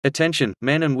Attention,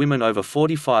 men and women over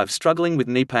 45 struggling with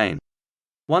knee pain.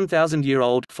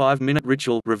 1,000-year-old 5-minute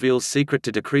ritual reveals secret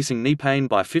to decreasing knee pain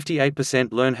by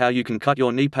 58%. Learn how you can cut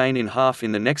your knee pain in half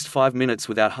in the next 5 minutes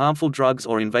without harmful drugs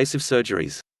or invasive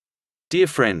surgeries. Dear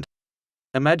friend,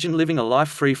 imagine living a life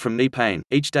free from knee pain,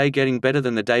 each day getting better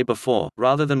than the day before,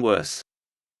 rather than worse.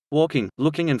 Walking,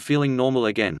 looking and feeling normal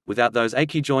again, without those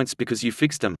achy joints because you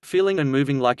fixed them, feeling and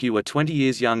moving like you were 20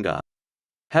 years younger.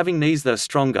 Having knees that are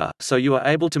stronger, so you are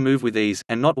able to move with ease,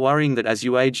 and not worrying that as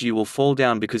you age you will fall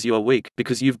down because you are weak,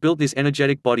 because you've built this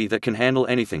energetic body that can handle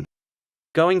anything.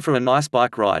 Going for a nice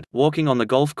bike ride, walking on the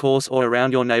golf course or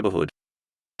around your neighborhood.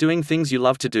 Doing things you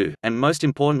love to do, and most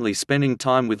importantly spending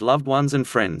time with loved ones and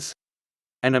friends.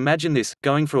 And imagine this,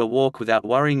 going for a walk without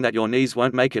worrying that your knees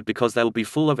won't make it because they will be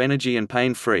full of energy and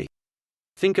pain-free.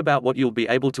 Think about what you'll be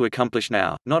able to accomplish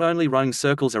now, not only running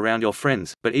circles around your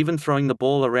friends, but even throwing the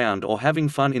ball around or having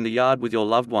fun in the yard with your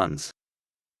loved ones.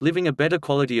 Living a better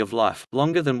quality of life,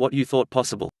 longer than what you thought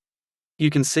possible. You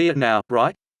can see it now,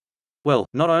 right? Well,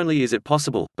 not only is it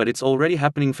possible, but it's already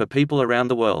happening for people around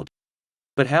the world.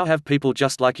 But how have people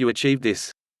just like you achieved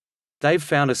this? They've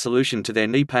found a solution to their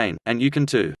knee pain, and you can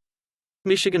too.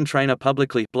 Michigan trainer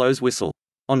publicly blows whistle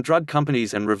on drug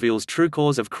companies and reveals true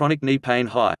cause of chronic knee pain.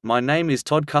 Hi, my name is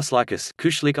Todd Kuslikis,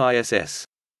 Kushlik ISS.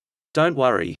 Don't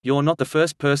worry, you're not the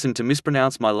first person to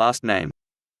mispronounce my last name.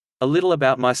 A little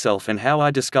about myself and how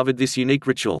I discovered this unique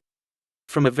ritual.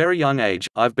 From a very young age,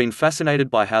 I've been fascinated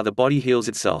by how the body heals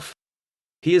itself.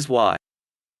 Here's why.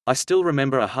 I still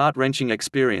remember a heart-wrenching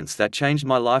experience that changed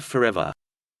my life forever.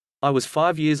 I was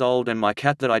 5 years old and my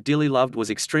cat that I dearly loved was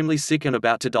extremely sick and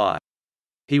about to die.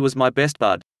 He was my best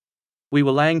bud. We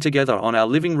were laying together on our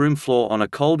living room floor on a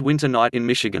cold winter night in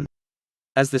Michigan.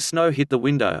 As the snow hit the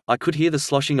window, I could hear the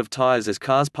sloshing of tires as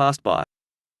cars passed by.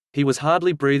 He was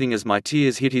hardly breathing as my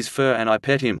tears hit his fur and I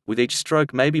pet him, with each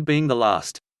stroke maybe being the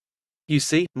last. You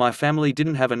see, my family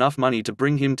didn't have enough money to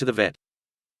bring him to the vet.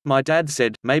 My dad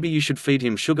said, maybe you should feed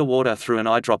him sugar water through an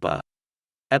eyedropper.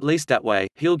 At least that way,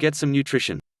 he'll get some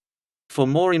nutrition. For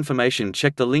more information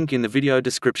check the link in the video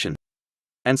description.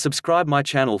 And subscribe my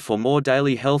channel for more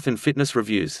daily health and fitness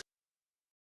reviews.